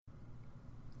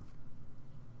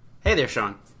Hey there,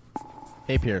 Sean.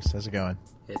 Hey, Pierce. How's it going?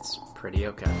 It's pretty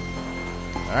okay.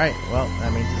 All right. Well,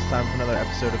 that means it's time for another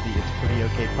episode of the It's Pretty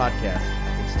Okay podcast.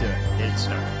 Let's do it. It's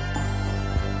started.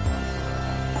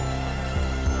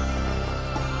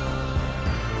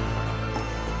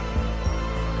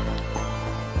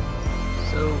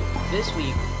 So this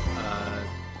week,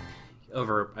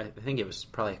 I think it was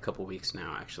probably a couple weeks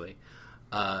now, actually.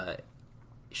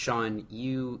 Sean,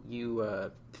 you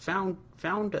found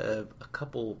a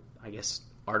couple, I guess,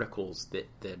 articles that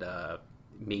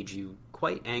made you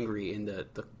quite angry in the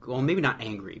well, maybe not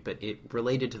angry, but it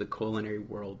related to the culinary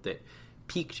world that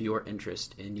piqued your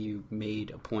interest, and you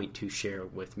made a point to share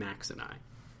with Max and I.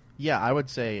 Yeah, I would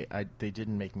say they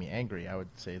didn't make me angry. I would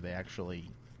say they actually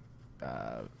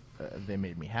they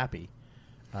made me happy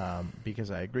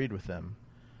because I agreed with them.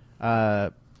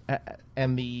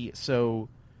 So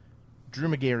Drew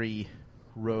Magary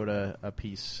wrote a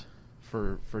piece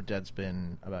for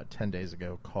Deadspin about 10 days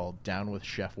ago called "Down with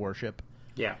Chef Worship."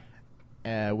 Yeah.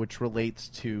 Which relates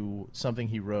to something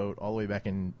he wrote all the way back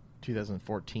in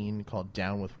 2014 called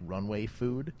 "Down with Runway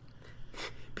Food."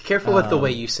 Be careful with the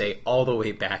way you say "all the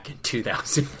way back in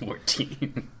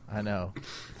 2014." I know,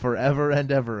 forever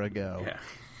and ever ago. Yeah.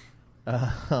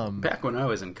 Back when I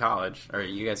was in college, or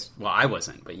you guys, well, I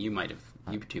wasn't, but you two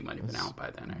might have been out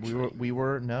by then. Actually, we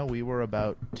were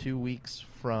about 2 weeks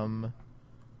from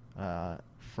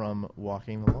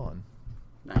walking the lawn.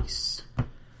 Nice.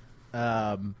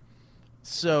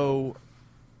 So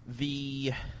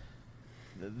the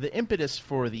impetus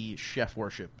for the chef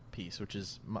worship piece, which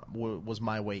was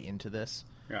my way into this,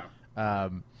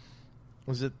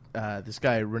 was that this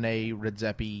guy Rene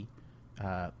Redzepi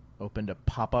opened a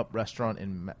pop-up restaurant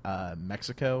in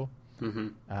Mexico. Mm-hmm.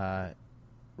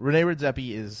 Rene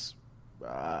Redzepi is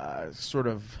sort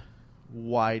of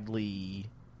widely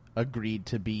agreed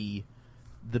to be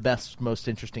the best, most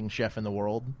interesting chef in the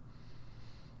world.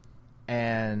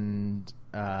 And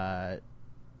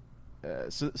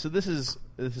so this is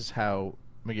how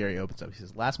Magary opens up. He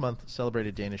says, "Last month,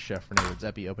 celebrated Danish chef Rene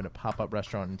Redzepi opened a pop-up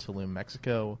restaurant in Tulum,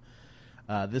 Mexico.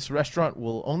 This restaurant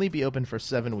will only be open for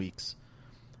 7 weeks.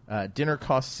 Dinner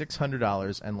costs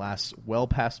 $600 and lasts well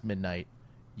past midnight.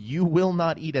 You will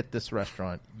not eat at this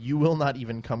restaurant. You will not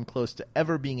even come close to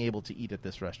ever being able to eat at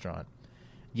this restaurant.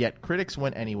 Yet critics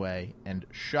went anyway, and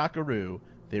shockaroo,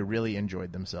 they really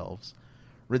enjoyed themselves.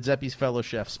 Redzepi's fellow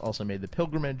chefs also made the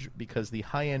pilgrimage because the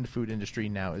high-end food industry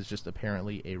now is just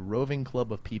apparently a roving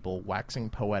club of people waxing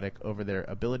poetic over their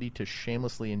ability to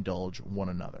shamelessly indulge one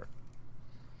another."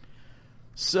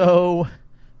 So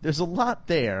there's a lot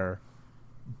there,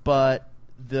 but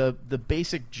the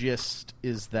basic gist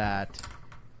is that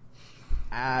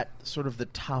at sort of the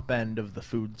top end of the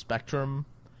food spectrum,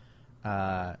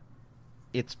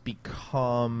 it's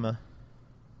become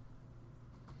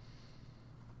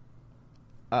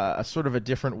a sort of a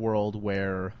different world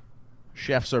where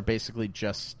chefs are basically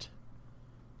just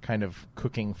kind of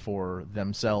cooking for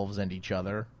themselves and each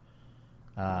other.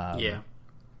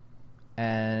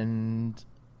 And,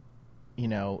 you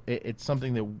know, it's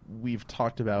something that we've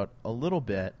talked about a little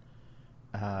bit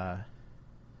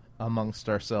amongst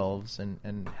ourselves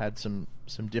and had some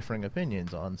differing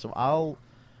opinions on. So I'll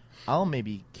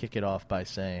maybe kick it off by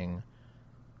saying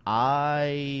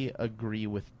I agree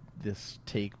with this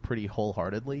take pretty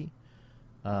wholeheartedly.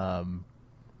 I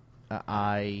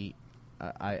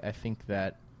think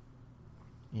that,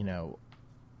 you know,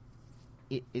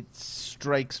 it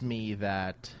strikes me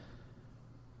that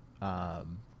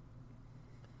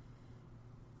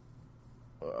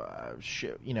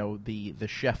you know, the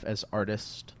chef as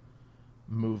artist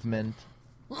movement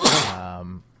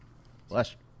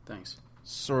Thanks.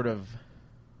 sort of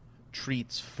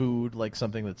treats food like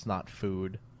something that's not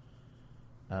food.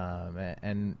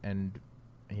 And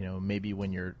you know, maybe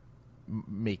when you're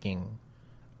making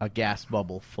a gas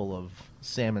bubble full of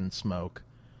salmon smoke,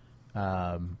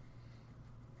 you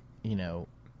know,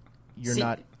 you're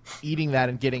not eating that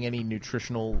and getting any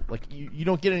nutritional, like, you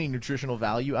don't get any nutritional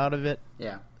value out of it.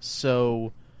 Yeah.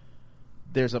 So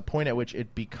there's a point at which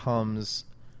it becomes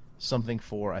something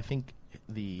for, I think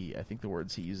the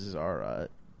words he uses are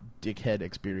dickhead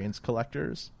experience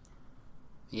collectors.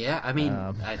 Yeah, I mean,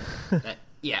 I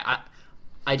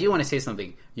do want to say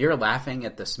something. You're laughing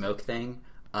at the smoke thing.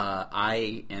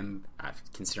 I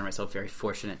consider myself very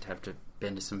fortunate to have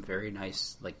been to some very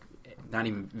nice, like, not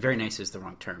even very nice is the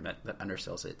wrong term, that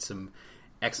undersells it. Some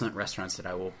excellent restaurants that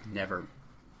I will never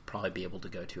probably be able to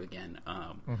go to again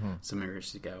some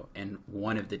years ago. And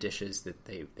one of the dishes that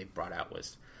they brought out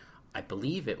was, I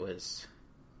believe it's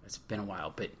been a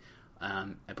while, but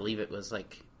I believe it was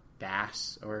like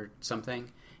bass or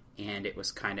something. and it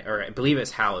was kind of, or I believe it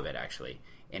was halibut actually,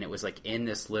 and it was like in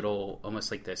this little,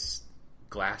 almost like this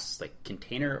glass like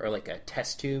container or like a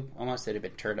test tube almost that had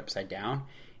been turned upside down,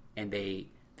 and they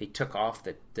took off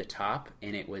the top,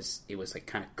 and it was like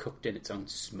kind of cooked in its own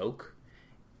smoke,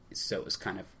 so it was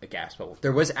kind of a gas bubble.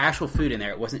 There was actual food in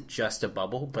there. It wasn't just a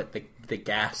bubble, but the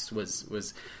gas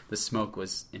was the smoke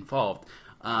was involved.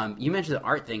 You mentioned the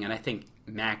art thing, and I think,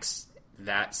 Max,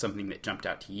 that's something that jumped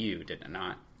out to you, did it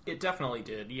not? It definitely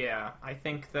did, yeah. I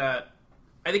think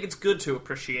it's good to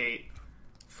appreciate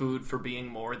food for being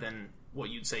more than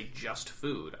what you'd say just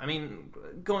food. I mean,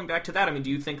 going back to that, I mean, do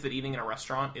you think that eating in a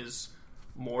restaurant is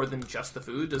more than just the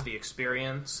food? Does the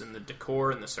experience and the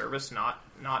decor and the service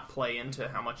not play into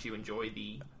how much you enjoy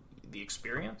the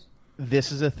experience?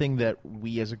 This is a thing that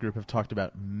we as a group have talked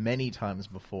about many times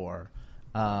before,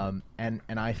 and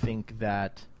I think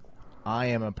that I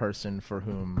am a person for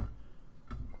whom,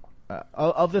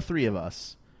 of the three of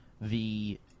us,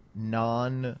 the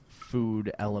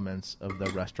non-food elements of the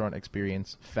restaurant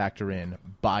experience factor in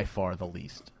by far the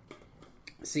least.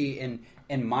 See, and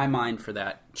my mind for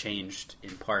that changed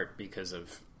in part because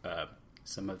of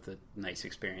some of the nice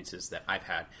experiences that I've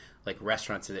had, like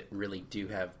restaurants that really do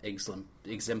have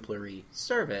exemplary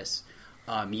service.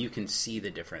 You can see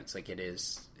the difference. Like, it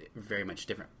is very much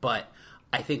different. But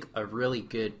I think a really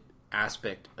good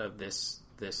aspect of this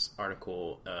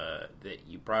article that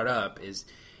you brought up is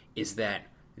that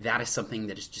is something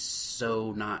that is just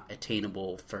so not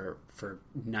attainable for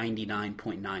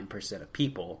 99.9% of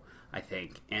people, I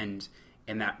think, and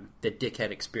that the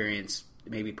dickhead experience,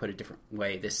 maybe put a different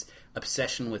way, this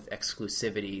obsession with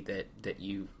exclusivity that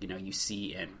you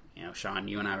see, and Sean,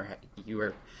 you and I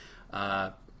you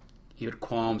had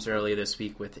qualms earlier this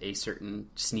week with a certain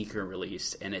sneaker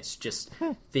release, and it's just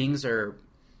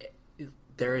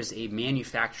there is a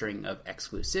manufacturing of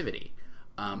exclusivity.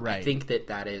 Right. I think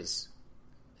that is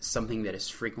something that is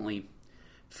frequently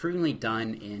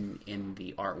done in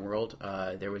the art world.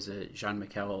 There was a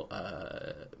Jean-Michel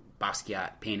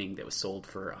Basquiat painting that was sold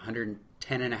for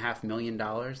 $110.5 million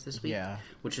this week,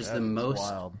 which is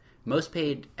the most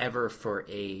paid ever for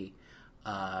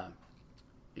an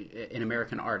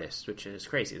American artist, which is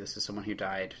crazy. This is someone who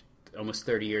died almost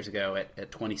 30 years ago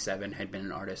at 27, had been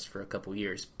an artist for a couple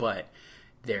years, but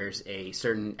there's a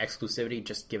certain exclusivity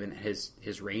just given that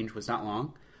his range was not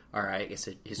long. Or I guess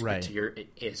his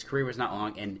career was not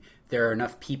long, and there are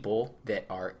enough people that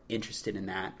are interested in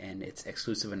that, and it's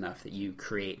exclusive enough that you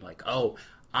create, like, oh,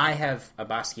 I have a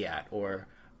Basquiat, or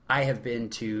I have been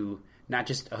to not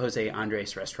just a Jose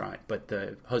Andres restaurant, but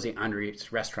the Jose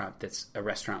Andres restaurant that's a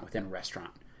restaurant within a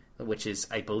restaurant, which is,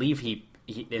 I believe he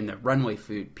in the runway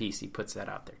food piece, he puts that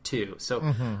out there too.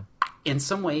 So in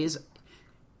some ways,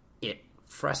 it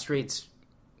frustrates.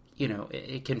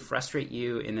 It can frustrate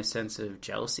you in the sense of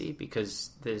jealousy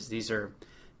because these are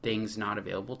things not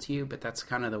available to you, but that's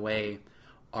kind of the way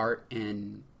art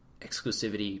and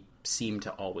exclusivity seem to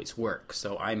always work.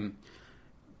 So I'm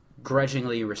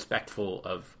grudgingly respectful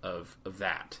of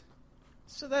that.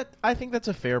 So that, I think that's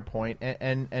a fair point,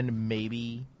 and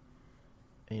maybe,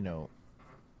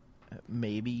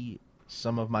 maybe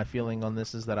some of my feeling on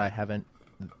this is that I haven't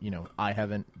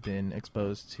been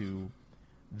exposed to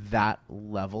that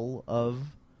level of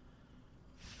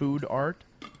food art,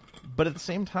 but at the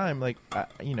same time, like,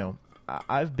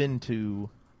 I've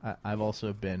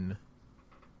also been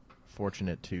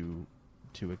fortunate to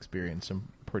experience some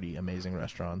pretty amazing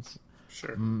restaurants.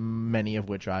 Sure. Many of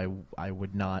which I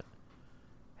would not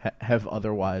have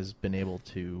otherwise been able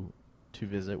to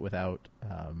visit without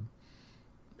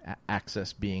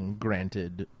access being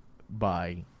granted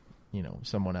by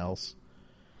someone else.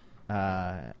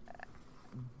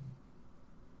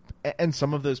 And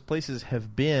some of those places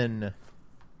have been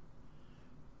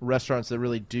restaurants that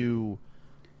really do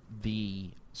the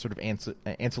sort of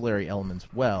ancillary elements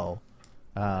well.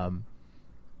 But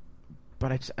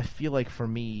I feel like for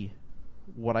me,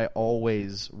 what I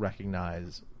always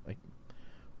recognize, like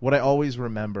what I always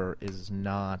remember is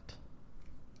not,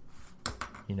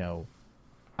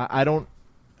 I don't,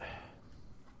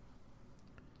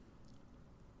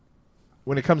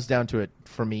 when it comes down to it,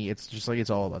 for me, it's just like it's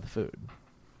all about the food.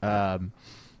 And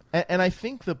I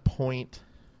think the point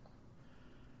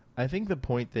that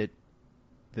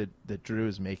Drew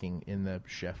is making in the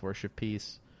chef worship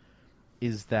piece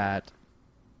is that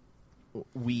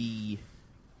we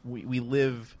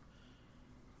live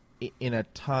in a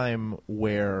time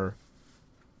where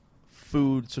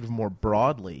food, sort of more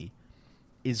broadly,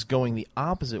 is going the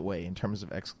opposite way in terms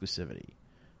of exclusivity.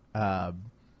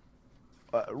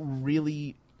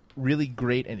 Really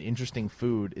great and interesting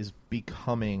food is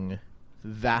becoming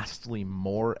vastly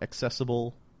more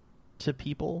accessible to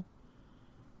people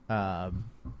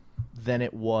than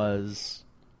it was,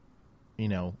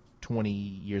 20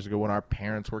 years ago when our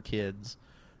parents were kids.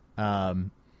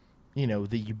 The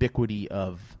ubiquity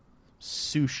of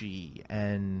sushi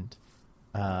and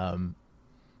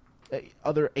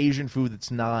other Asian food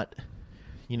that's not,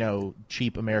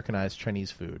 cheap Americanized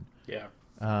Chinese food. Yeah.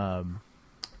 There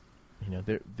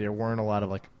weren't a lot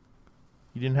of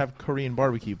you didn't have Korean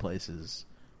barbecue places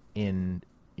in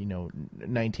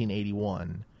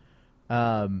 1981,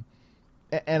 and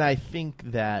I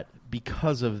think that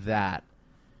because of that,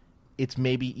 it's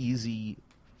maybe easy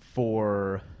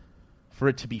for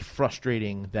it to be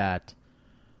frustrating that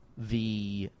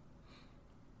I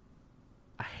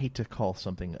hate to call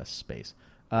something a space,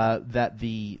 that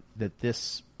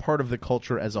this part of the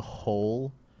culture as a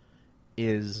whole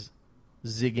is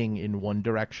zigging in one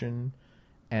direction,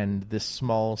 and this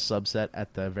small subset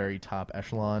at the very top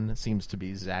echelon seems to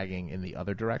be zagging in the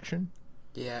other direction.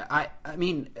 Yeah, I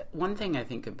mean, one thing I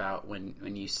think about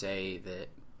when you say that,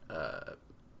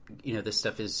 this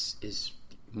stuff is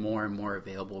more and more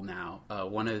available now.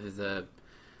 One of the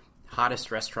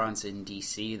hottest restaurants in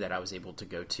DC that I was able to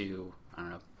go to, I don't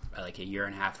know, like a year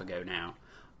and a half ago now,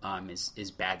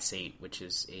 is Bad Saint, which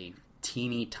is a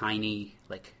teeny tiny,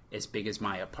 like as big as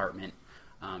my apartment,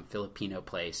 Filipino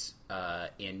place.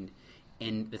 And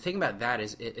the thing about that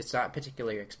is it's not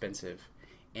particularly expensive,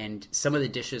 and some of the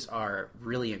dishes are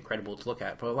really incredible to look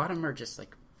at, but a lot of them are just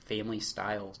like family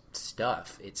style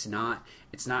stuff. It's not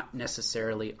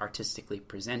necessarily artistically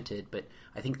presented, but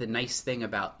I think the nice thing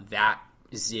about that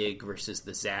zig versus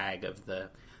the zag of the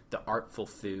artful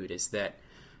food is that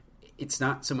it's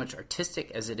not so much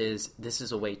artistic as it is, this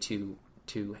is a way to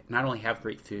not only have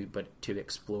great food, but to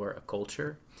explore a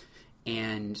culture.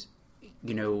 And,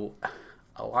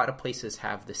 a lot of places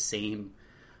have the same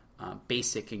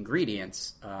basic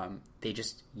ingredients. They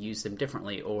just use them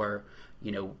differently. Or,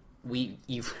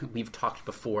 we've talked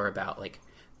before about like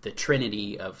the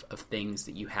trinity of things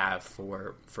that you have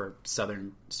for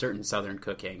certain southern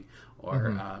cooking,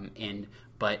 or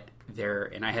but there,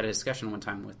 and I had a discussion one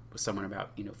time with someone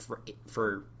about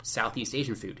for Southeast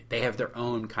Asian food, they have their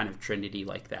own kind of trinity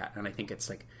like that, and I think it's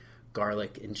like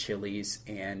garlic and chilies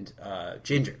and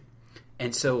ginger,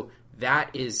 and so that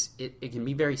is it can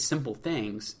be very simple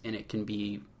things, and it can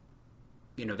be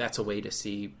that's a way to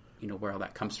see where all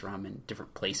that comes from in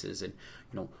different places, and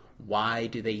why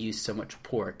do they use so much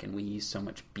pork and we use so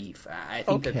much beef. I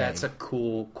think that's a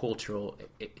cool cultural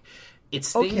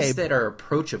it's things that are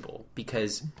approachable,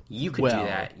 because you could do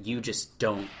that, you just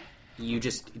don't,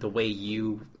 the way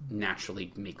you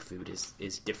naturally make food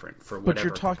is different for whatever. But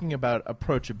you're talking about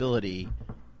approachability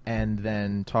and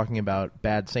then talking about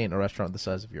Bad Saint, a restaurant the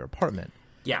size of your apartment.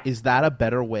 Yeah. Is that a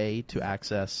better way to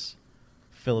access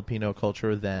Filipino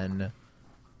culture than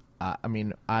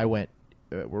I went,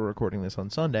 we're recording this on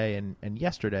Sunday, and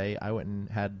yesterday I went and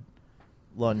had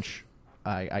lunch.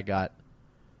 I got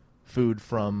food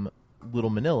from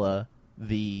Little Manila,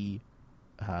 the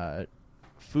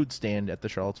food stand at the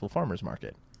Charlottesville Farmers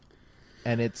Market.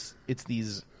 And it's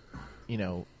these,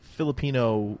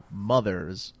 Filipino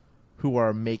mothers who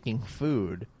are making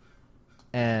food.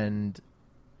 And,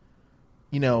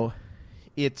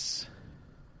 obviously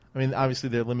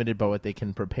they're limited by what they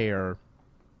can prepare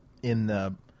in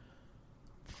the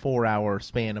 4-hour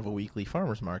span of a weekly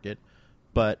farmer's market,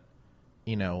 but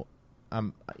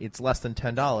it's less than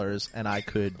 $10, and I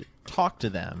could talk to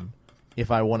them if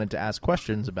I wanted to ask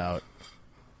questions about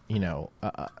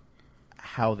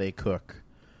how they cook,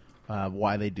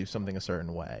 why they do something a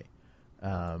certain way.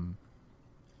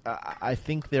 I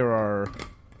think there are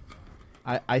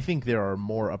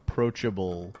more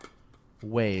approachable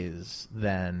ways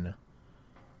than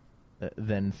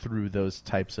through those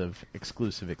types of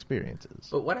exclusive experiences.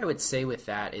 But what I would say with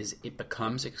that is it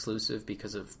becomes exclusive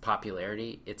because of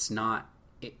popularity. It's not,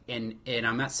 and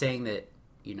I'm not saying that,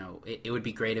 it would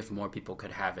be great if more people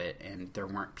could have it and there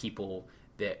weren't people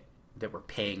that were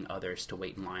paying others to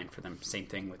wait in line for them. Same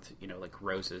thing with, like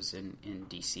Roses in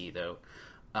DC, though.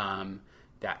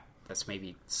 That's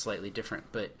maybe slightly different,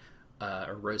 but,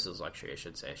 or Roses Luxury, I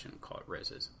should say. I shouldn't call it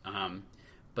Roses.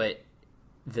 But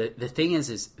the thing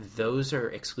is those are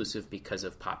exclusive because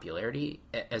of popularity,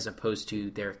 as opposed to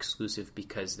they're exclusive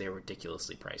because they're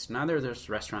ridiculously priced. Neither of those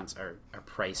restaurants are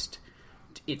priced.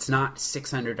 It's not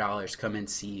 $600, come and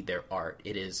see their art.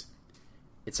 It's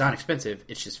not expensive.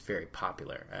 It's just very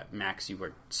popular. Max, you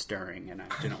were stirring, and I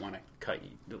didn't want to cut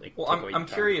you. Well, I'm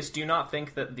curious. Do you not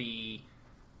think that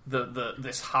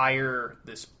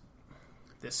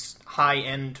this high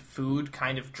end food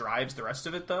kind of drives the rest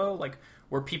of it, though? Like,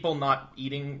 were people not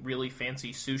eating really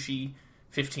fancy sushi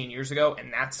 15 years ago,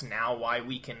 and that's now why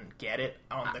we can get it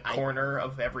on the corner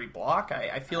of every block.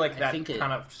 I feel like that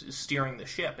kind of steering the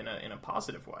ship in a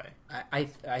positive way. I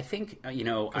think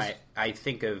I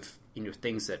think of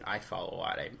things that I follow a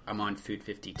lot. I'm on Food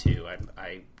 52.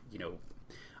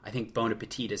 I think Bon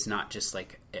Appetit is not just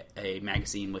like a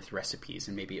magazine with recipes,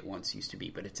 and maybe it once used to be,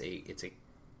 but it's a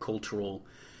cultural,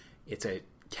 it's a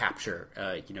capture.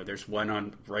 There's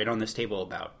one right on this table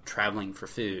about traveling for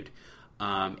food.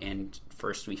 And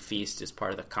First We Feast is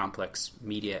part of the Complex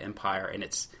Media empire, and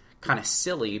it's kind of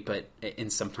silly, but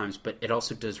it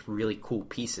also does really cool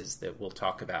pieces that we'll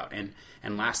talk about. And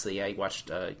lastly, I watched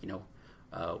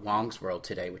Wong's World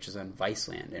today, which is on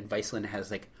Viceland, and Viceland has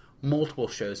like multiple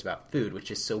shows about food,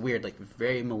 which is so weird, like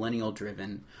very millennial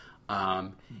driven.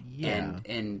 And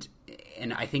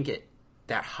I think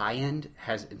that high end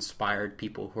has inspired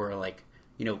people who are like,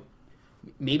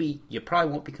 maybe you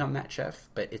probably won't become that chef,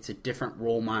 but it's a different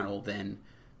role model than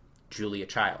Julia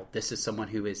Child. This is someone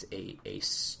who is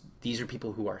these are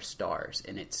people who are stars,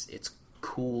 and it's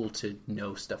cool to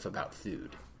know stuff about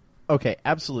food. Okay,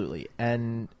 absolutely.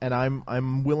 And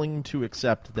I'm willing to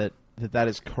accept that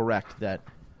is correct, that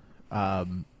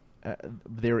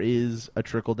there is a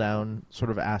trickle down sort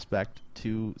of aspect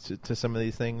to some of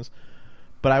these things.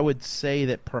 But I would say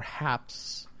that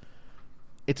perhaps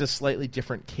it's a slightly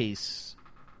different case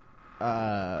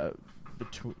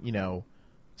between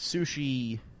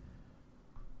sushi,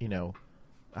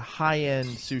 high-end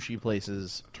sushi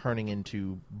places turning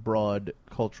into broad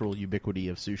cultural ubiquity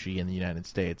of sushi in the United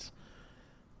States,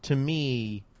 to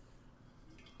me,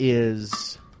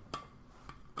 it's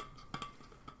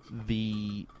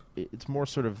more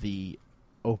sort of the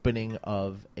opening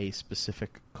of a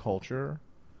specific culture.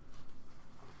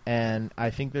 And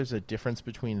I think there's a difference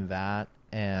between that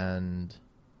and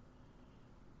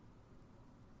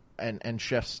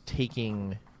chefs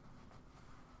taking,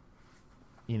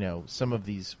 some of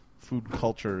these food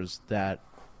cultures that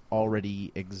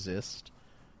already exist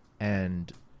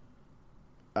and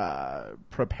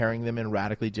preparing them in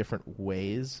radically different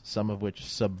ways, some of which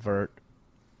subvert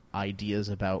ideas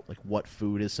about like what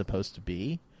food is supposed to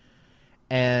be.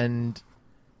 And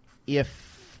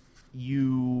if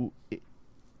you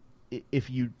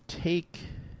take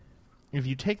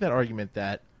that argument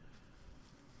that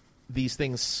these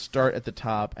things start at the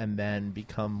top and then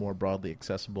become more broadly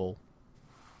accessible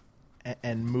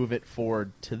and move it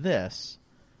forward to this,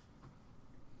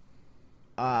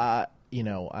 I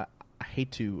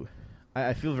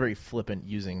feel very flippant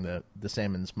using the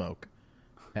salmon smoke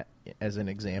as an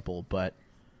example, but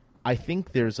I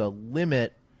think there's a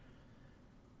limit.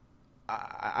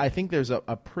 I think there's a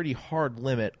pretty hard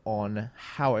limit on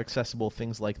how accessible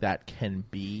things like that can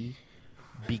be,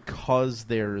 because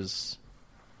there's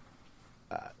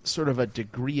sort of a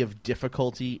degree of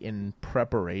difficulty in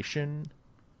preparation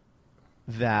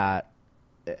that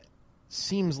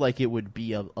seems like it would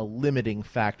be a limiting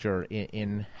factor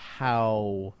in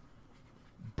how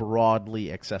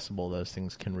broadly accessible those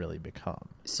things can really become.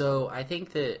 So I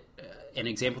think that an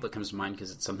example that comes to mind,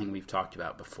 because it's something we've talked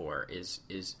about before,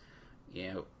 is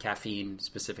caffeine,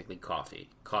 specifically coffee.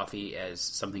 Coffee as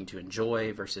something to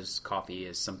enjoy versus coffee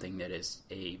as something that is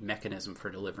a mechanism for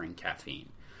delivering caffeine.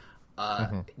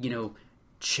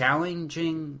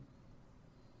 Challenging,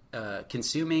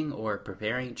 consuming or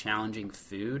preparing challenging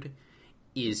food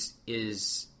is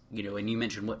and you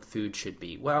mentioned what food should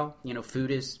be. Well, food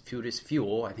is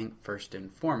fuel, I think, first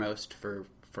and foremost for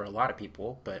a lot of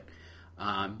people, but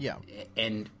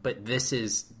but this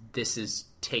is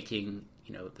taking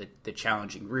the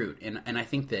challenging route, and I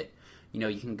think that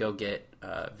you can go get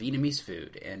Vietnamese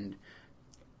food, and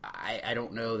I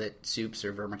don't know that soups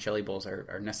or vermicelli bowls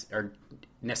are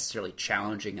necessarily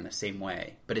challenging in the same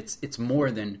way, but it's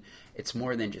more than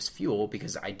just fuel,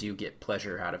 because I do get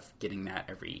pleasure out of getting that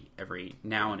every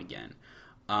now and again.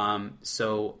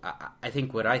 So I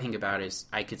think what I think about is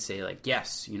I could say, like,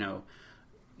 yes,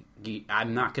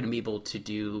 I'm not going to be able to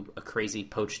do a crazy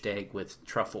poached egg with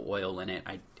truffle oil in it.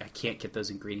 I can't get those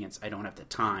ingredients. I don't have the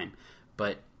time.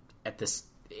 But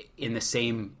in the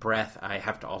same breath, I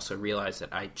have to also realize that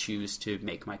I choose to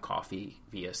make my coffee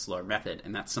via slower method,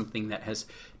 and that's something that has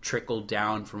trickled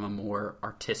down from a more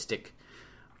artistic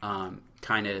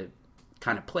kind of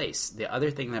place. The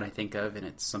other thing that I think of, and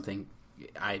it's something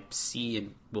I see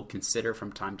and will consider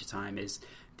from time to time, is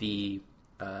the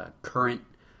current,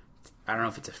 I don't know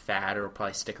if it's a fad or will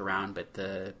probably stick around, but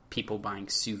the people buying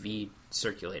sous vide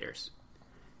circulators.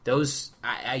 Those,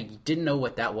 I didn't know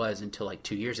what that was until like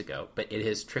 2 years ago, but it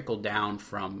has trickled down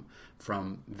from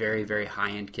very, very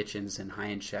high-end kitchens and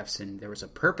high-end chefs, and there was a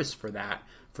purpose for that,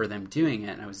 for them doing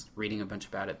it, and I was reading a bunch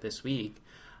about it this week.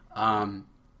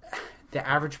 The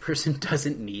average person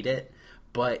doesn't need it,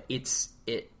 but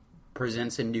it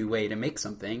presents a new way to make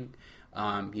something.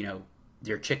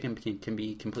 Your chicken can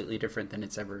be completely different than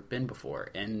it's ever been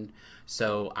before. And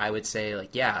so I would say,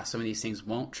 some of these things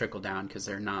won't trickle down because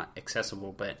they're not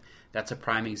accessible, but that's a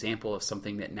prime example of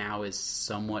something that now is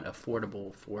somewhat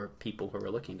affordable for people who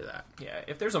are looking to that. Yeah,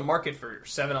 if there's a market for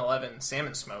 7-Eleven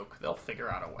salmon smoke, they'll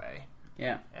figure out a way.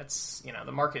 Yeah. It's,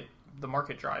 the market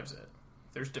drives it.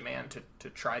 If there's demand to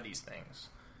try these things,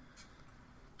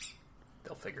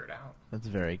 they'll figure it out. That's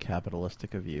very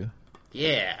capitalistic of you.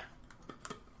 Yeah.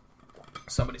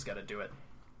 Somebody's got to do it.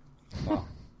 Well,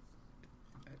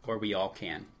 or we all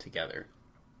can together.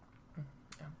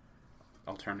 Yeah.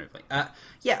 Alternatively.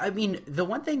 The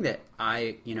one thing that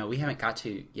we haven't got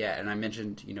to yet, and I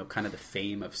mentioned, kind of the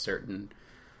fame of certain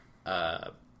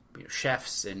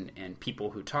chefs and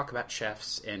people who talk about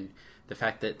chefs, and the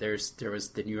fact that there was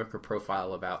the New Yorker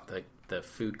profile about the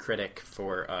food critic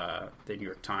for the New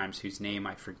York Times, whose name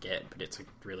I forget, but it's a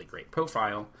really great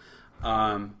profile.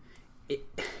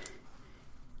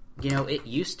 It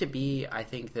used to be, I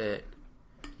think that,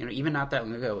 even not that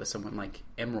long ago with someone like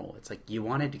Emerald, it's like you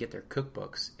wanted to get their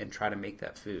cookbooks and try to make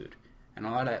that food. And a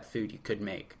lot of that food you could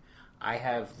make. I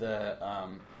have the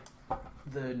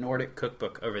Nordic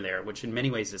cookbook over there, which in many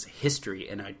ways is history,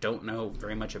 and I don't know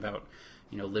very much about,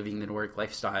 living the Nordic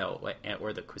lifestyle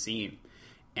or the cuisine.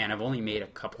 And I've only made a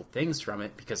couple things from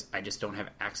it because I just don't have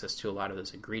access to a lot of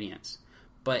those ingredients.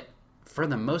 But for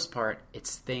the most part,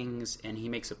 it's things, and he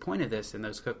makes a point of this in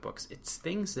those cookbooks, it's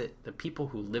things that the people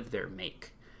who live there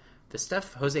make. The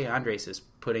stuff Jose Andres is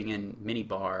putting in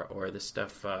Minibar, or the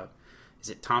stuff, is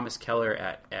it Thomas Keller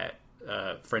at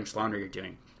French Laundry are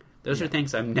doing, those are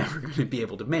things I'm never going to be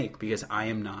able to make because I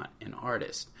am not an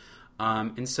artist.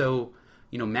 And so,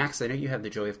 Max, I know you have the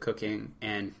joy of cooking,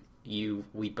 and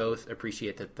we both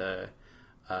appreciate that the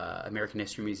American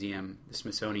History Museum, the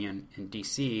Smithsonian in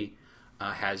D.C.,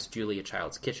 has Julia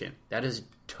Child's Kitchen. That is a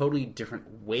totally different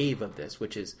wave of this,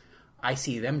 which is, I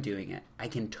see them doing it. I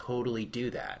can totally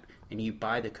do that. And you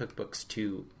buy the cookbooks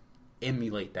to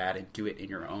emulate that and do it in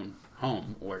your own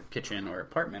home or kitchen or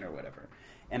apartment or whatever.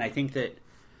 And I think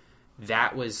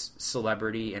that was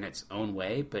celebrity in its own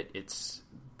way, but it's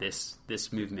this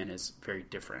movement is very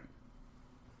different.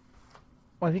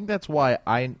 Well, I think that's why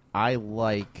I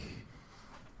like...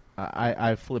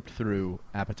 I flipped through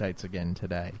Appetites again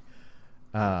today.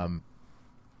 And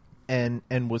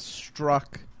was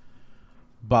struck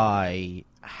by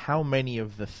how many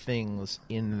of the things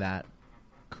in that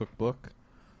cookbook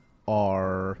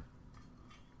are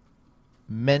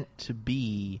meant to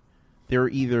be, they're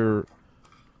either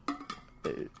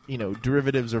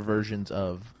derivatives or versions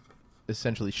of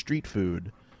essentially street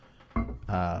food,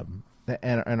 and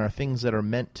are things that are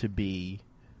meant to be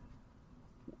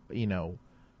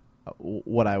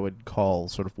what I would call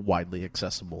sort of widely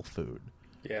accessible food.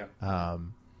 Yeah.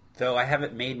 Though I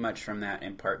haven't made much from that,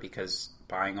 in part because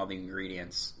buying all the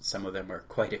ingredients, some of them are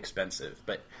quite expensive.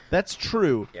 But that's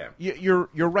true. Yeah. You're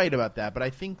right about that. But I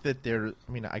think that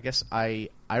I guess I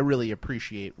really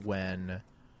appreciate when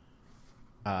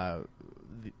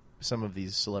some of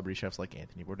these celebrity chefs like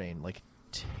Anthony Bourdain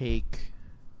take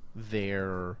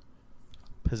their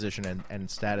position and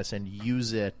status and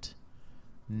use it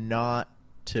not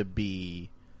to be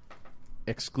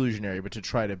exclusionary, but to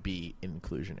try to be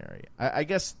inclusionary. I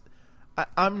guess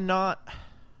I'm not...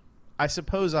 I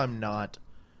suppose I'm not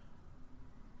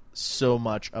so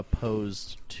much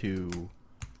opposed to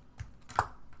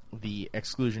the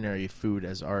exclusionary food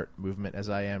as art movement as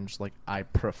I am just I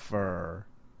prefer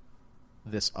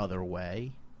this other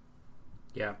way.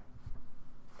 Yeah.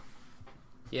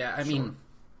 Yeah, I mean...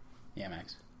 Yeah,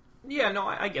 Max. Yeah, no,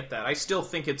 I get that. I still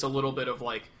think it's a little bit of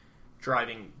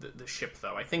driving the ship,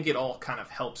 though. I think it all kind of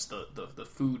helps the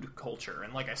food culture.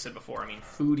 And like I said before, I mean,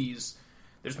 foodies,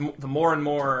 the more and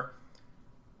more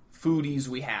foodies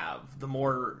we have, the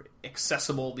more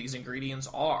accessible these ingredients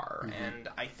are. Mm-hmm. And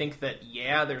I think that,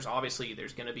 there's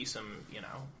going to be some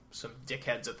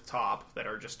dickheads at the top that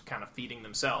are just kind of feeding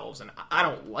themselves. And I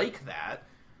don't like that,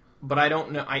 but I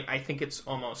don't know. I think it's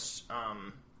almost...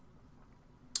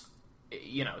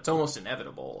 it's almost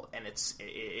inevitable, and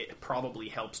it probably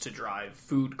helps to drive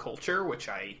food culture, which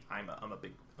I'm a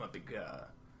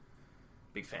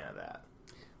big fan of that.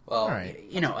 Well, right.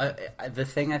 The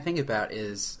thing I think about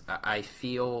is I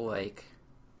feel like,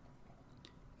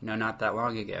 not that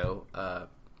long ago,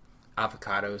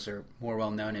 avocados, or more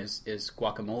well known as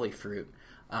guacamole fruit,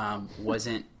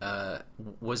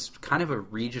 was kind of a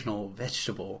regional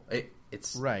vegetable.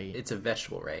 It's right. It's a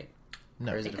vegetable, right?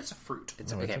 No, I think it's a fruit.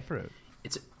 It's a fruit.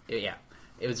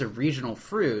 It was a regional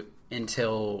fruit,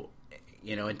 until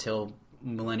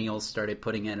millennials started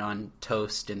putting it on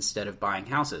toast instead of buying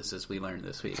houses, as we learned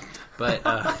this week. But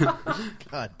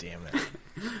God damn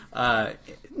it.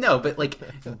 No,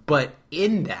 but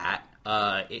in that,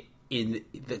 in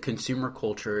the consumer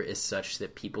culture is such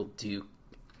that people do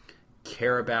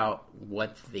care about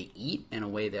what they eat in a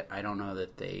way that I don't know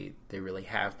that they really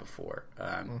have before.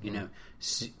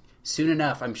 Soon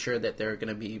enough, I'm sure that there are going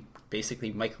to be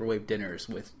basically microwave dinners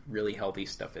with really healthy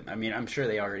stuff in. I mean, I'm sure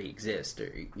they already exist,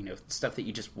 or stuff that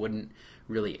you just wouldn't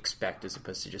really expect, as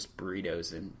opposed to just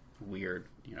burritos and weird,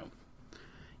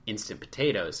 instant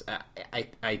potatoes.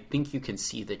 I think you can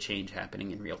see the change happening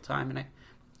in real time, and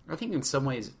I think in some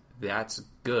ways that's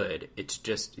good. It's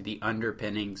just the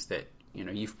underpinnings that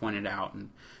you've pointed out,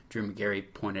 and Drew Magary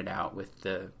pointed out, with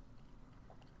the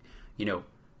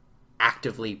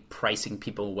actively pricing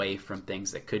people away from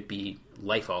things that could be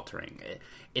life altering.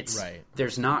 It's right.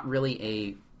 There's not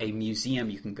really a museum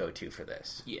you can go to for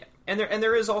this. Yeah, and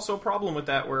there is also a problem with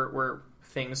that where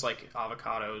things like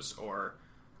avocados or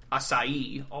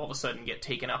acai all of a sudden get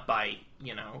taken up by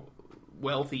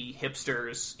wealthy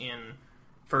hipsters in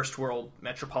first world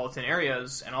metropolitan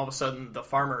areas, and all of a sudden the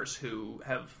farmers who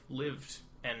have lived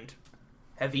and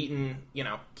have eaten,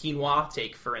 quinoa,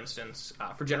 take for instance,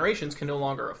 for generations, can no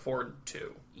longer afford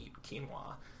to eat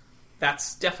quinoa.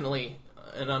 That's definitely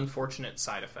an unfortunate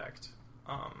side effect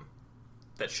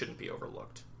that shouldn't be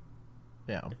overlooked.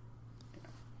 Yeah.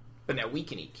 But now we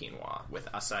can eat quinoa with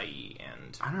acai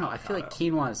and I don't know. I feel like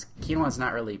quinoa's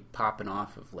not really popping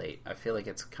off of late. I feel like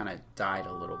it's kind of died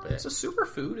a little bit. It's a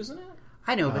superfood, isn't it?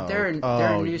 I know, but there are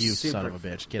new you super... son of a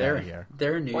bitch. Get out of here.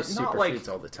 There are new superfoods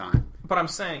all the time. But I'm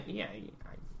saying,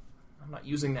 I'm not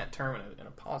using that term in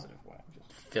a positive way.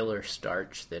 Filler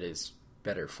starch that is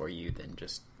better for you than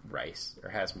just rice, or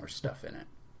has more stuff in it.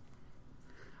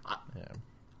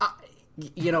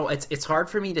 It's hard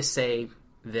for me to say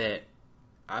that.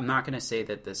 I'm not going to say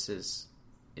that this is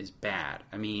bad.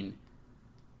 I mean,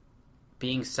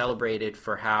 being celebrated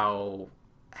for how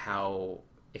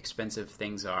expensive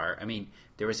things are. I mean,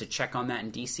 there was a check on that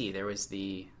in DC. There was do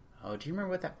you remember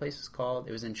what that place was called?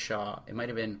 It was in Shaw. It might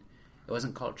have been. It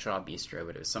wasn't called Shaw Bistro,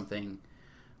 but it was something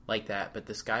like that. But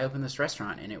this guy opened this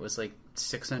restaurant, and it was like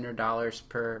 $600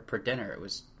 per dinner. It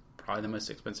was probably the most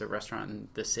expensive restaurant in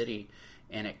the city,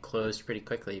 and it closed pretty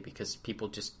quickly because people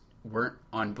just weren't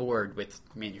on board with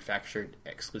manufactured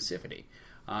exclusivity.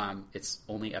 It's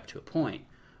only up to a point.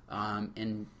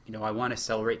 And I want to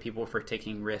celebrate people for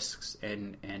taking risks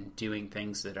and doing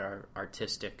things that are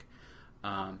artistic.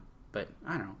 But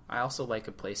I don't know. I also like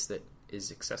a place that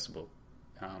is accessible.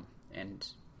 And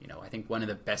I think one of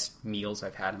the best meals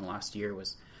I've had in the last year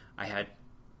was I had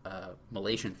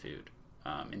Malaysian food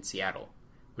in Seattle,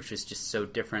 which was just so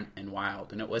different and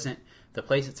wild. And the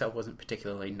place itself wasn't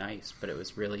particularly nice, but it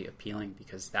was really appealing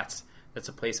because that's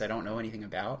a place I don't know anything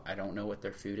about. I don't know what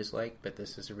their food is like, but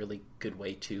this is a really good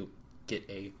way to get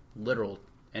a literal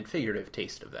and figurative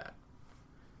taste of that.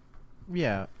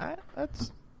 Yeah,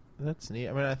 that's neat.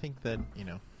 I mean, I think that,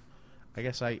 I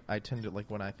guess I tend to, like,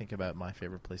 when I think about my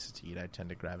favorite places to eat, I tend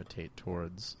to gravitate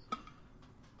towards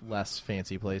less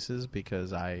fancy places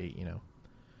because I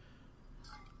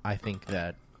think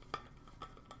that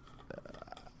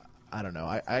I don't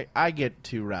know. I get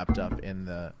too wrapped up in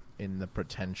the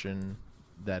pretension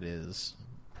that is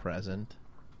present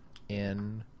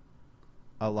in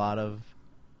a lot of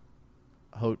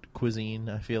haute cuisine.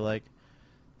 I feel like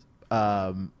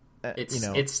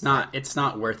it's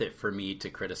not worth it for me to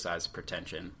criticize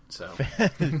pretension. So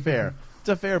fair. It's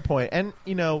a fair point, and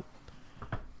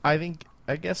I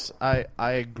guess I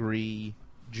agree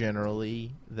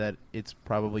generally that it's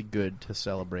probably good to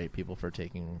celebrate people for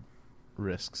taking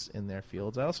risks in their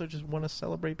fields. I also just want to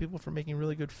celebrate people for making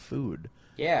really good food.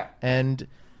 Yeah. And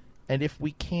if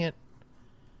we can't,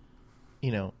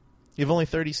 if only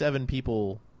 37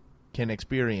 people can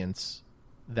experience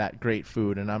that great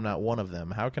food and I'm not one of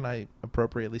them, how can I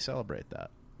appropriately celebrate that?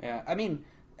 Yeah, I mean,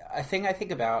 a thing I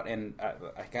think about, and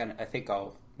I think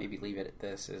I'll maybe leave it at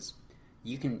this, is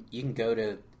you can go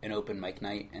to an open mic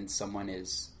night and someone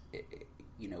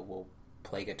will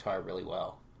play guitar really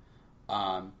well,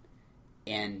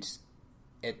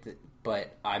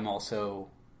 but I'm also,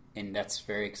 and that's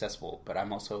very accessible, but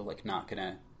I'm also like not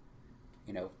gonna,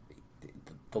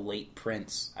 the late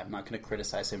Prince, I'm not gonna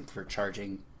criticize him for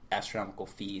charging astronomical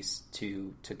fees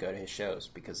to go to his shows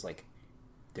because like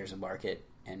there's a market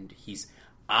and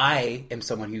I am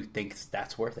someone who thinks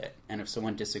that's worth it, and if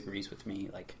someone disagrees with me,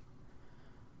 like,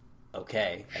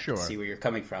 okay, I sure, can see where you're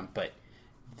coming from, but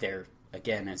there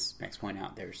again, as Max pointed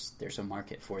out, there's a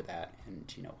market for that,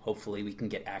 and hopefully we can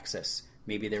get access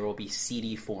maybe there will be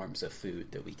seedy forms of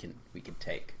food that we can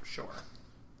take. Sure.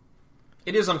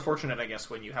 It is unfortunate, I guess,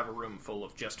 when you have a room full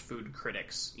of just food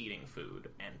critics eating food,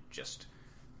 and just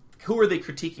who are they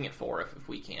critiquing it for if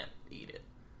we can't eat it?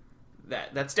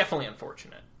 That's definitely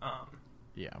unfortunate.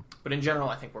 Yeah, but in general,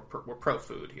 I think we're pro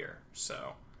food here.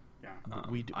 So Yeah.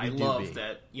 I love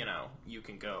that you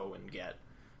can go and get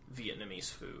Vietnamese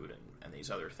food and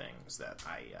these other things that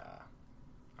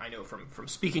I know from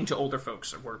speaking to older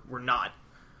folks were not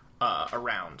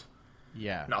around.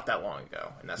 Yeah, not that long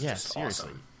ago, and that's just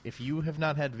seriously. awesome. If you have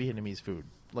not had Vietnamese food,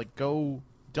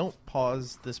 don't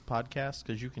pause this podcast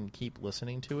because you can keep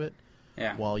listening to it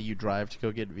while you drive to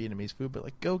go get Vietnamese food.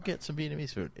 But go get some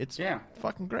Vietnamese food. It's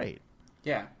fucking great.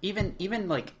 Yeah, even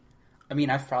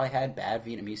I've probably had bad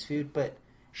Vietnamese food, but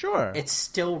sure, it's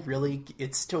still really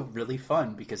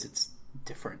fun because it's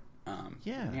different.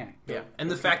 Yeah. And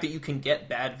the fact that you can get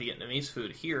bad Vietnamese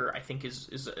food here, I think,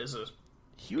 is a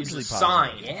hugely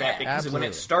sign positive. that because absolutely. when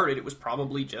it started, it was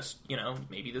probably just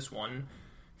maybe this one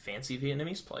fancy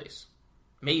Vietnamese place,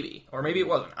 maybe, or maybe it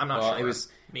wasn't. I'm not sure. It was.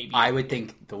 Maybe I would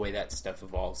think the way that stuff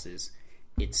evolves is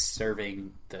it's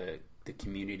serving the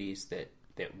communities that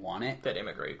want it, that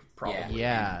immigrate, probably.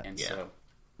 Yeah. And so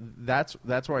that's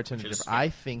where I tend to differ. I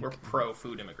think we're pro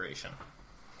food immigration.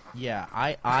 Yeah,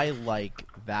 I like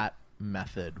that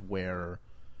method where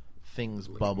things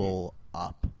bubble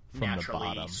up from naturally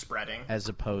the bottom, spreading, as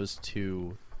opposed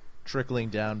to trickling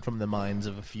down from the minds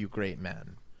of a few great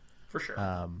men. For sure.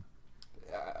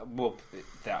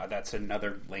 That's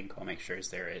another link I'll make sure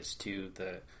is to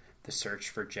the search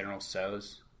for General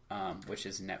Tso's, which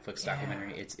is a Netflix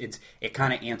documentary. It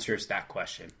kind of answers that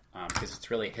question because it's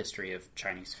really a history of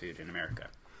Chinese food in America.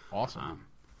 Awesome.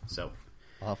 So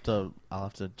I'll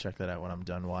have to check that out when I'm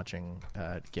done watching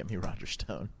Get Me Roger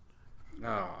Stone.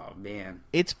 Oh man,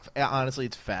 it's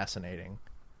fascinating.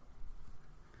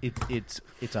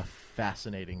 It's a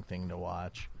fascinating thing to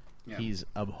watch. Yeah. He's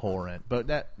abhorrent, but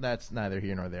that's neither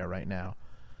here nor there right now.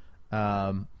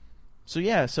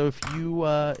 So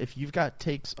if you've got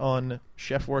takes on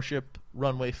chef worship,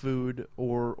 runway food,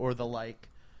 or the like,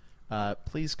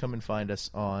 please come and find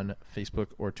us on Facebook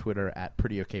or Twitter at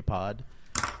Pretty Okay Pod,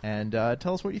 and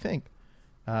tell us what you think.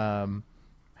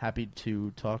 Happy to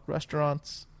talk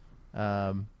restaurants.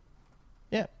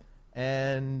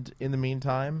 And in the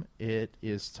meantime, it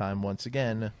is time once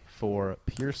again for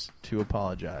Pierce to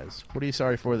apologize. What are you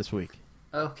sorry for this week?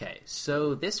 Okay,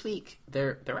 so this week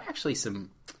there were actually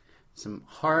some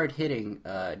hard hitting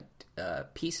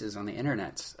pieces on the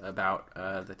internet about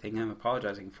the thing I'm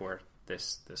apologizing for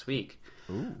this week.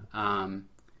 Ooh.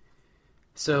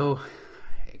 So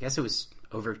I guess it was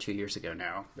over 2 years ago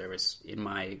now. There was in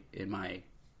my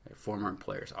former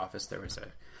employer's office, there was a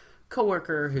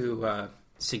coworker who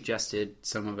suggested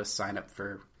some of us sign up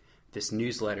for this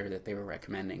newsletter that they were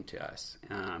recommending to us.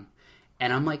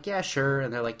 And I'm like, yeah, sure.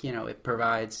 And they're like, it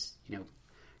provides,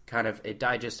 kind of a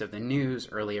digest of the news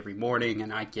early every morning,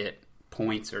 and I get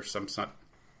points or something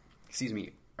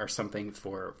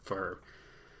for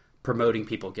promoting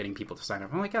people, getting people to sign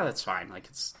up. I'm like, oh, that's fine. Like,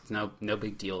 it's no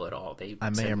big deal at all. I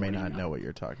may or may not know what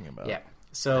you're talking about. Yeah.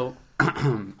 So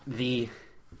and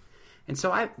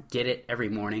so I get it every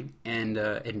morning, and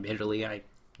admittedly, I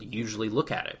usually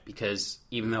look at it because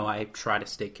even though I try to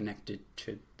stay connected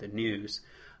to the news,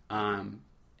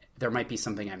 there might be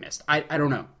something I missed. I don't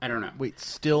know. Wait,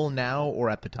 still now or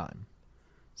at the time?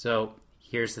 So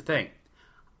here's the thing.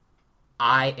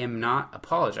 I am not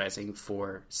apologizing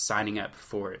for signing up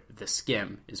for the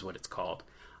Skim, is what it's called.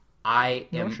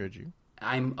 Nor should you.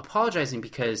 I'm apologizing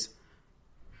because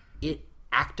it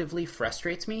actively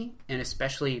frustrates me, and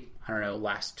especially,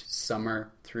 last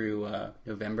summer through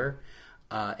November,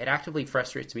 it actively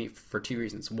frustrates me for two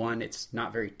reasons. One, it's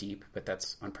not very deep, but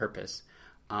that's on purpose.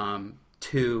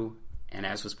 Two, and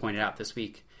as was pointed out this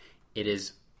week, it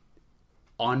is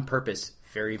on purpose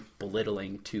very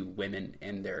belittling to women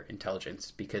and their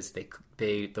intelligence because they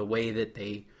the way that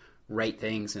they write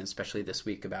things, and especially this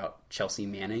week about Chelsea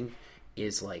Manning,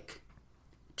 is like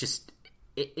just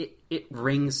it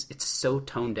rings. It's so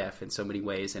tone deaf in so many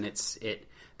ways, and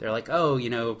they're like,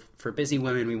 oh, for busy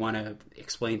women, we want to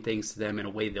explain things to them in a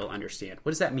way they'll understand.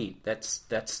 What does that mean?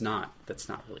 That's not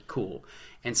really cool.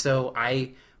 And so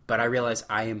I realize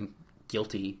I am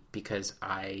guilty because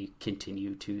I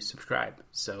continue to subscribe.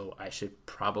 So I should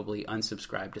probably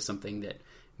unsubscribe to something that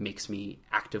makes me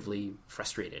actively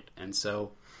frustrated. And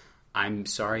so I'm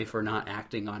sorry for not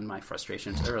acting on my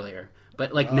frustrations earlier.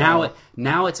 But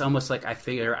now it's almost like I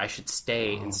figure I should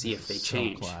stay and see if they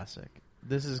change. Classic.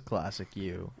 This is classic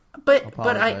you.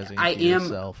 But I am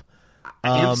yourself.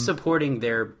 I am supporting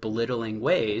their belittling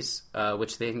ways,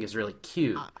 which they think is really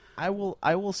cute. I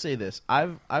will say this.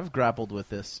 I've grappled with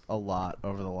this a lot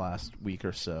over the last week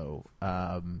or so,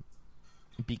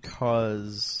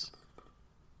 because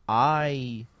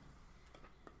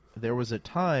there was a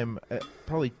time,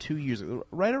 probably 2 years ago,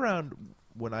 right around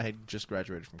when I had just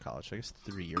graduated from college, I guess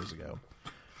 3 years ago,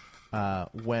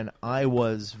 when I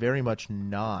was very much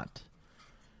not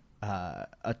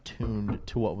attuned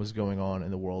to what was going on in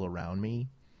the world around me,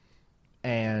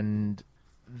 and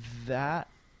that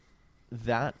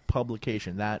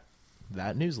publication, that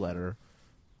newsletter,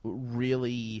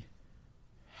 really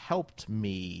helped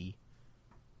me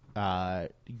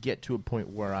get to a point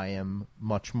where I am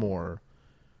much more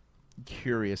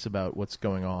curious about what's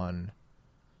going on,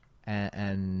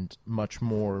 and much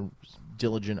more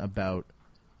diligent about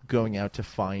going out to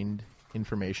find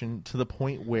information, to the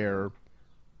point where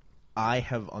I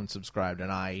have unsubscribed,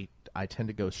 and I tend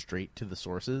to go straight to the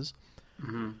sources.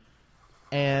 Mm-hmm.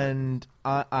 And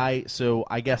I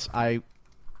guess I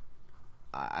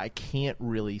can't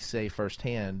really say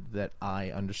firsthand that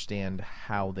I understand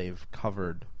how they've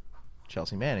covered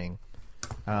Chelsea Manning.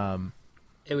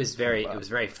 It was very.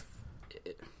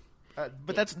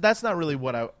 But that's not really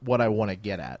what I want to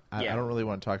get at. I don't really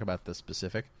want to talk about the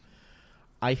specific.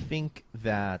 I think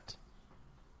that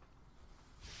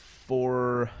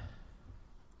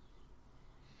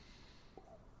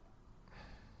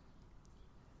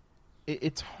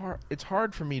it's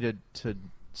hard for me to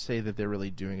say that they're really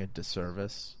doing a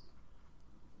disservice,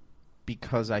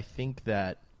 because I think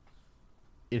that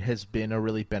it has been a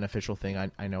really beneficial thing.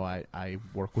 I know I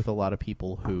work with a lot of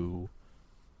people who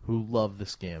love the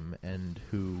Skim and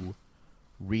who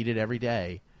read it every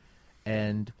day,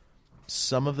 and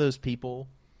some of those people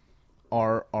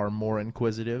are more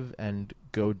inquisitive and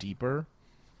go deeper,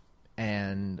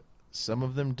 and some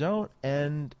of them don't.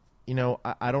 And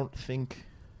I don't think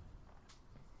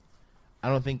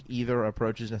either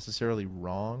approach is necessarily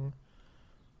wrong,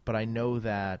 but I know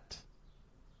that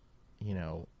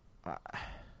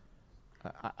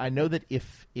I know that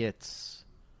if it's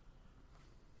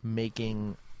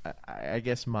making, I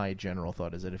guess my general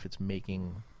thought is that if it's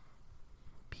making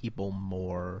people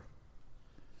more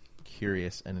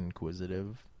curious and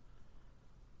inquisitive,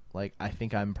 like, I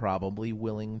think I'm probably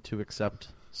willing to accept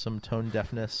some tone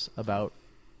deafness about,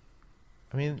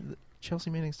 Chelsea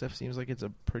Manning stuff seems like it's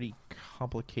a pretty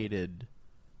complicated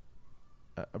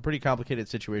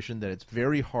situation that it's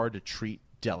very hard to treat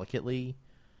delicately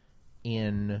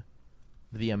in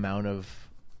the amount of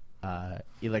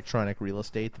electronic real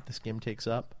estate that the Skim takes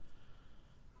up.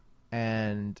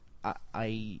 And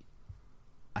I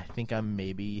think I'm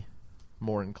maybe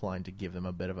more inclined to give them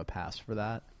a bit of a pass for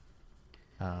that.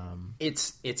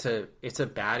 It's a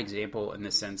bad example in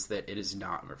the sense that it is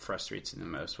not what frustrates me the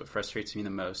most. What frustrates me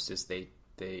the most is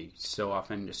they so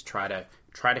often just try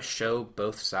to show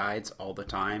both sides all the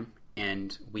time,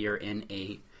 and we are in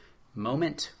a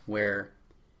moment where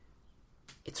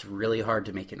it's really hard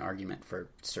to make an argument for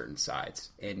certain sides,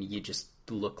 and you just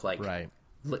look like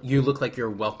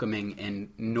you're welcoming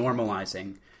and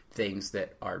normalizing things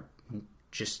that are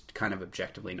just kind of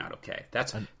objectively not okay.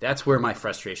 That's where my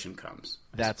frustration comes.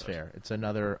 That's fair. It's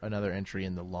another entry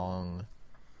in the long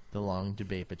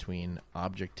debate between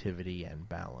objectivity and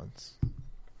balance,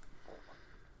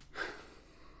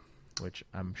 which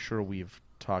I'm sure we've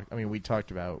talked. We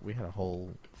talked about. We had a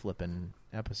whole flippin'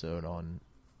 episode on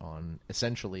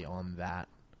essentially on that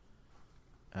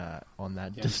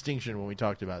distinction when we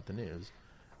talked about the news.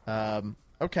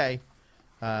 Okay.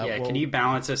 Can you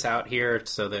balance us out here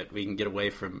so that we can get away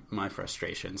from my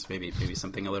frustrations? Maybe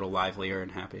something a little livelier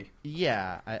and happy.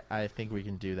 Yeah, I think we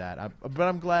can do that. But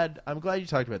I'm glad you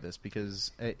talked about this,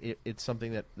 because it's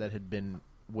something that had been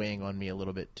weighing on me a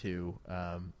little bit too.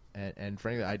 And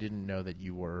frankly, I didn't know that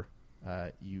you were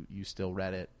you still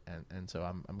read it, and so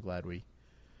I'm glad we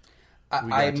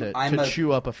got to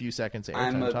chew up a few seconds of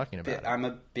airtime talking about it. I'm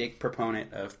a big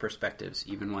proponent of perspectives,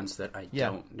 even ones that I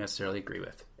don't necessarily agree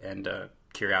with, and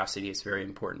curiosity is very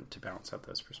important to balance out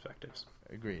those perspectives.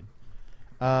 Agreed.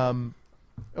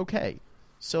 Okay,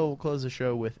 so we'll close the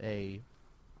show with a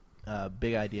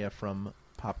big idea from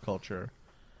pop culture,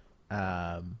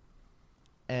 and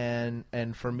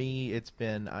for me, it's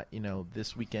been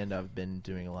this weekend I've been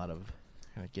doing a lot of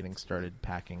kind of getting started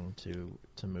packing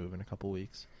to move in a couple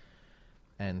weeks,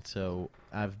 and so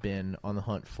I've been on the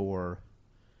hunt for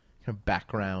kind of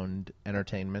background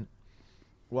entertainment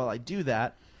while I do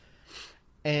that.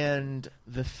 And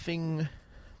the thing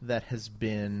that has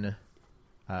been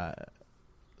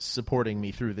supporting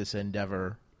me through this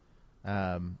endeavor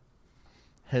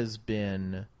has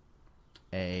been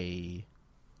a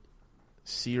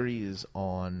series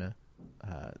on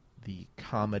the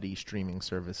comedy streaming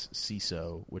service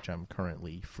CISO, which I'm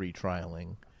currently free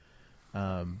trialing,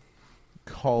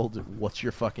 called What's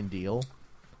Your Fucking Deal?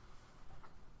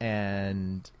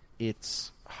 And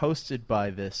it's hosted by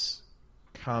this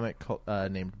comic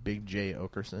named Big J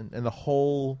Okerson, and the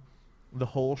whole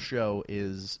show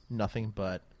is nothing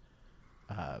but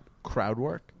crowd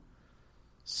work.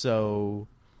 So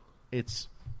it's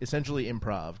essentially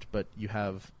improv, but you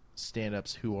have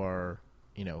stand-ups who are,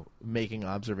 making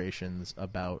observations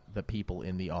about the people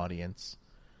in the audience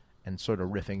and sort of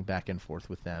riffing back and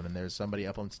forth with them. And there's somebody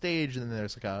up on stage, and then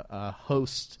there's like a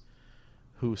host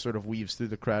who sort of weaves through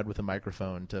the crowd with a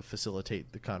microphone to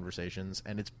facilitate the conversations.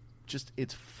 And it's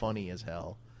funny as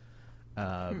hell.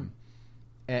 And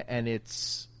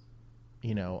it's,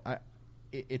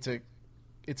 it's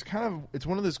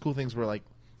one of those cool things where like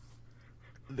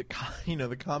the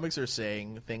comics are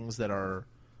saying things that are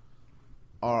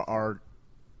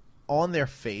on their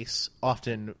face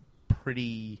often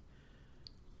pretty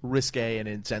risque and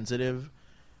insensitive,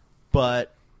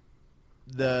 but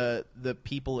the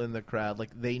people in the crowd, like,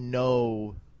 they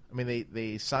know, I mean,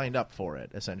 they signed up for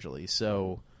it essentially,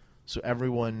 so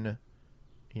everyone,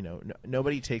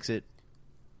 nobody takes it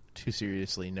too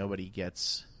seriously, nobody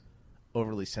gets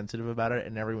overly sensitive about it,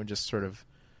 and everyone just sort of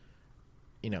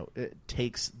it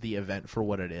takes the event for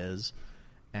what it is,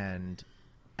 and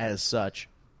as such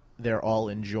they're all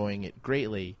enjoying it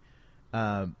greatly.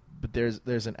 But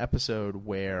there's an episode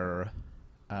where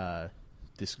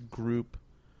this group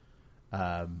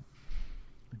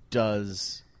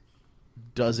does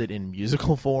it in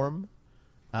musical form,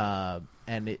 and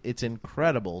it's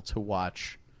incredible to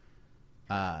watch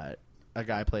a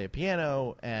guy play a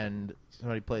piano and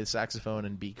somebody play the saxophone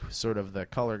and be sort of the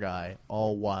color guy,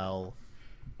 all while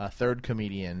a third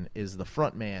comedian is the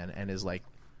front man and is like,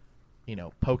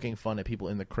 poking fun at people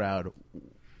in the crowd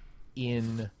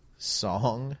in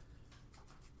song,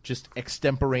 just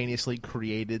extemporaneously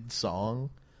created song.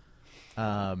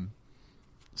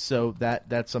 So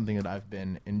that's something that I've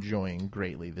been enjoying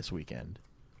greatly this weekend.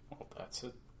 Well, that's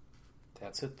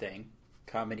a thing.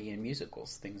 Comedy and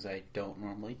musicals, things I don't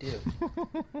normally do,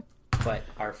 but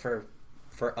are for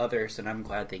others, and I'm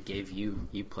glad they gave you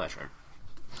pleasure.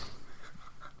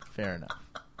 Fair enough.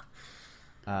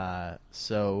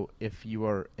 So if you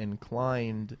are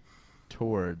inclined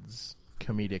towards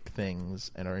comedic things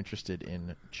and are interested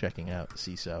in checking out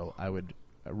CISO, I would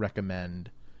recommend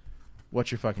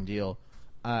What's Your Fucking Deal?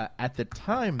 At the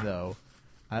time, though,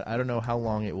 I don't know how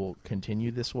long it will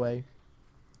continue this way.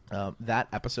 That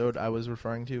episode I was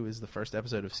referring to is the first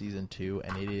episode of Season 2,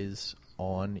 and it is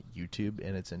on YouTube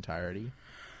in its entirety.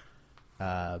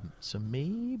 So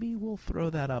maybe we'll throw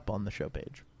that up on the show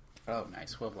page. Oh,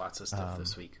 nice. We'll have lots of stuff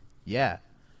this week. Yeah.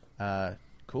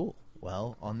 Cool.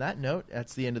 Well, on that note,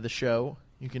 that's the end of the show.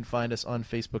 You can find us on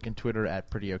Facebook and Twitter at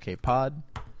PrettyOKPod,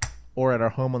 or at our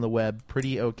home on the web,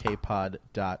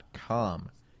 prettyokpod.com.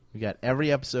 We got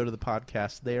every episode of the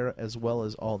podcast there, as well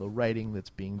as all the writing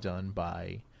that's being done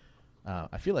by...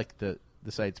 I feel like the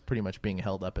site's pretty much being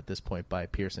held up at this point by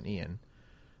Pierce and Ian.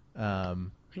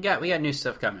 We got new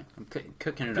stuff coming. I'm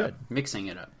cooking it Good. up, mixing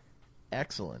it up.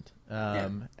 Excellent.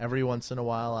 Every once in a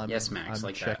while, I'm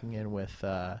checking in with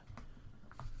the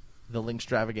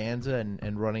Linkstravaganza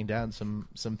and running down some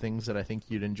things that I think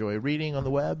you'd enjoy reading on the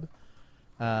web.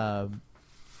 And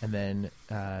then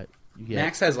you get...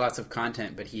 Max has lots of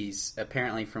content, but he's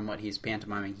apparently, from what he's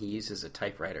pantomiming, he uses a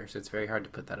typewriter, so it's very hard to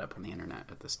put that up on the internet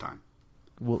at this time.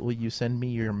 Will you send me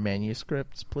your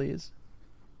manuscripts, please?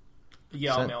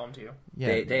 Yeah, I'll mail them to you.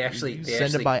 Yeah, they actually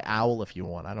send it by owl if you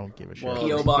want. I don't give a shit. Well,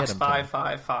 P.O. Box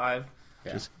 555.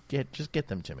 Yeah. Just get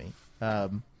them to me.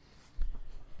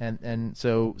 And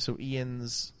so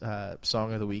Ian's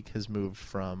song of the week has moved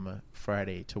from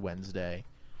Friday to Wednesday,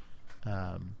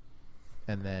 and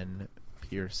then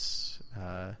Pierce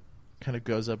kind of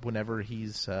goes up whenever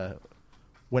he's got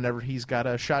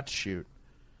a shot to shoot,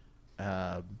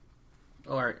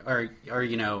 or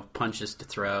punches to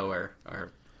throw, or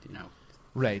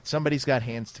right. Somebody's got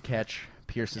hands to catch.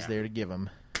 Pierce is there to give them.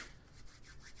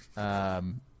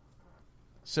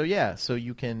 So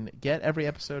you can get every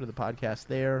episode of the podcast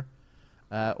there,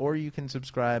 or you can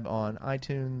subscribe on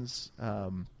iTunes,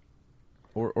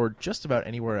 or just about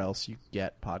anywhere else you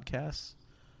get podcasts.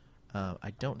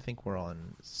 I don't think we're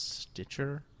on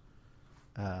Stitcher,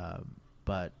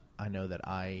 but I know that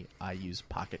I use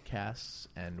Pocket Casts,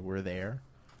 and we're there.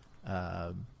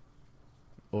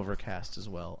 Overcast as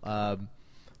well.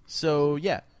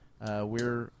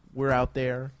 We're out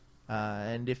there.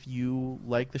 And if you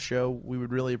like the show, we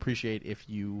would really appreciate if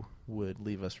you would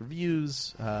leave us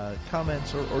reviews,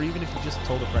 comments, or even if you just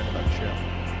told a friend about the show.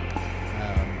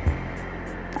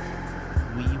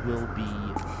 We will be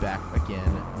back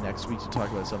again next week to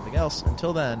talk about something else.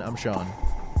 Until then, I'm Sean.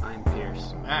 I'm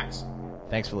Pierce. Max.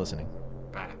 Thanks for listening.